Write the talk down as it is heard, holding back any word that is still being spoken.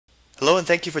Hello and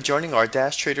thank you for joining our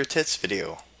Dash Trader Tips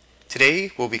video. Today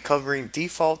we'll be covering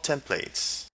default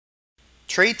templates.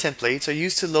 Trade templates are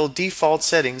used to load default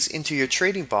settings into your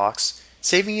trading box,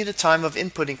 saving you the time of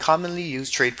inputting commonly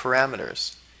used trade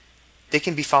parameters. They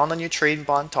can be found on your trade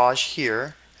montage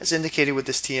here, as indicated with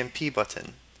this TMP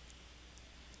button.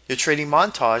 Your trading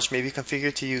montage may be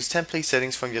configured to use template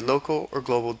settings from your local or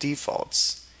global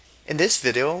defaults. In this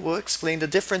video, we'll explain the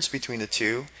difference between the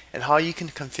two and how you can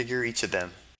configure each of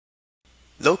them.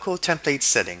 Local template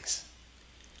settings.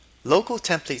 Local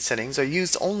template settings are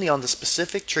used only on the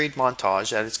specific trade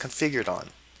montage that it's configured on.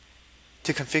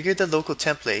 To configure the local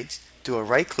templates, do a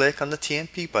right click on the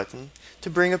TMP button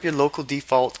to bring up your local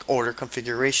default order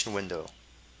configuration window.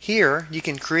 Here, you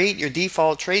can create your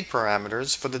default trade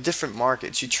parameters for the different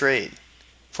markets you trade.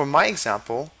 For my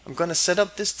example, I'm going to set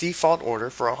up this default order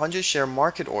for a 100 share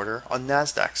market order on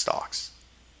NASDAQ stocks.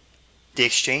 The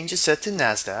exchange is set to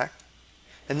NASDAQ.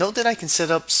 And note that I can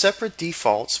set up separate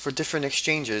defaults for different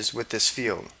exchanges with this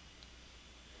field.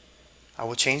 I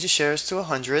will change the shares to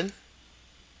 100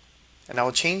 and I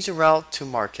will change the route to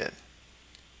market.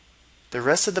 The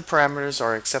rest of the parameters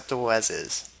are acceptable as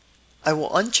is. I will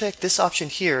uncheck this option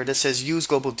here that says Use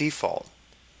Global Default.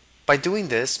 By doing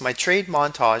this, my trade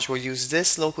montage will use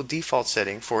this local default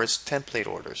setting for its template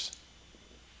orders.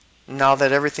 Now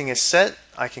that everything is set,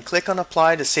 I can click on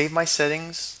Apply to save my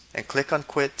settings and click on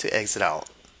Quit to exit out.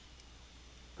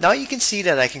 Now you can see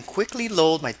that I can quickly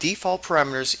load my default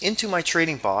parameters into my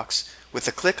trading box with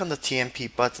a click on the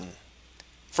TMP button.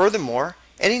 Furthermore,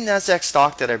 any NASDAQ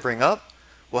stock that I bring up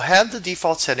will have the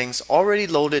default settings already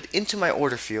loaded into my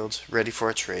order fields ready for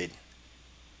a trade.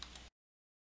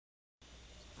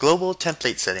 Global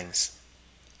template settings.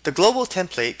 The global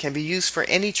template can be used for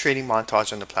any trading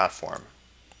montage on the platform.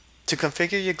 To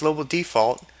configure your global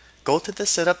default, go to the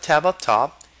Setup tab up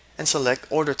top and select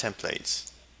Order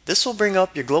Templates. This will bring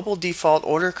up your global default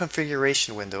order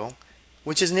configuration window,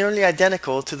 which is nearly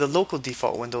identical to the local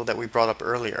default window that we brought up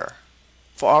earlier.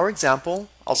 For our example,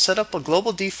 I'll set up a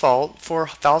global default for a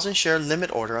 1,000 share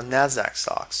limit order on NASDAQ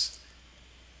stocks.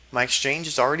 My exchange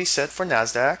is already set for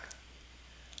NASDAQ.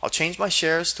 I'll change my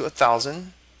shares to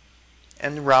 1,000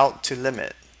 and route to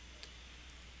limit.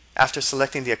 After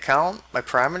selecting the account, my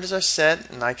parameters are set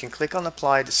and I can click on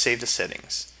Apply to save the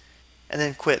settings, and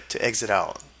then Quit to exit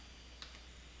out.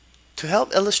 To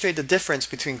help illustrate the difference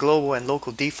between global and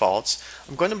local defaults,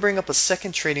 I'm going to bring up a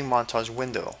second trading montage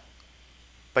window.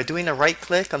 By doing a right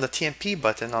click on the TMP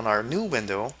button on our new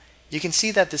window, you can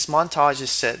see that this montage is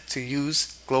set to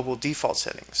use global default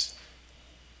settings.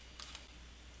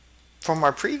 From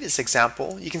our previous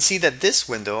example, you can see that this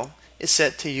window is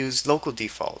set to use local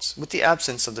defaults with the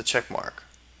absence of the check mark.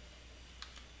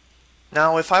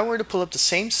 Now if I were to pull up the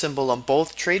same symbol on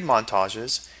both trade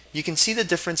montages, you can see the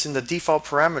difference in the default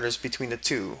parameters between the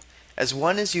two, as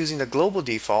one is using the global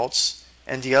defaults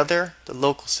and the other the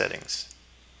local settings.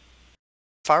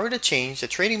 If I were to change the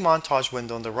trading montage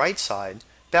window on the right side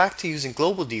back to using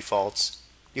global defaults,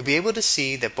 you'll be able to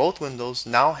see that both windows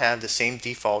now have the same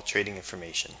default trading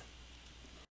information.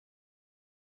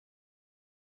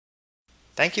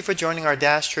 Thank you for joining our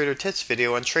Dash Trader Tips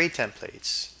video on trade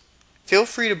templates. Feel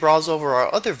free to browse over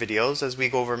our other videos as we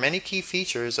go over many key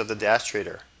features of the Dash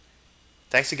Trader.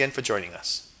 Thanks again for joining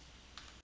us.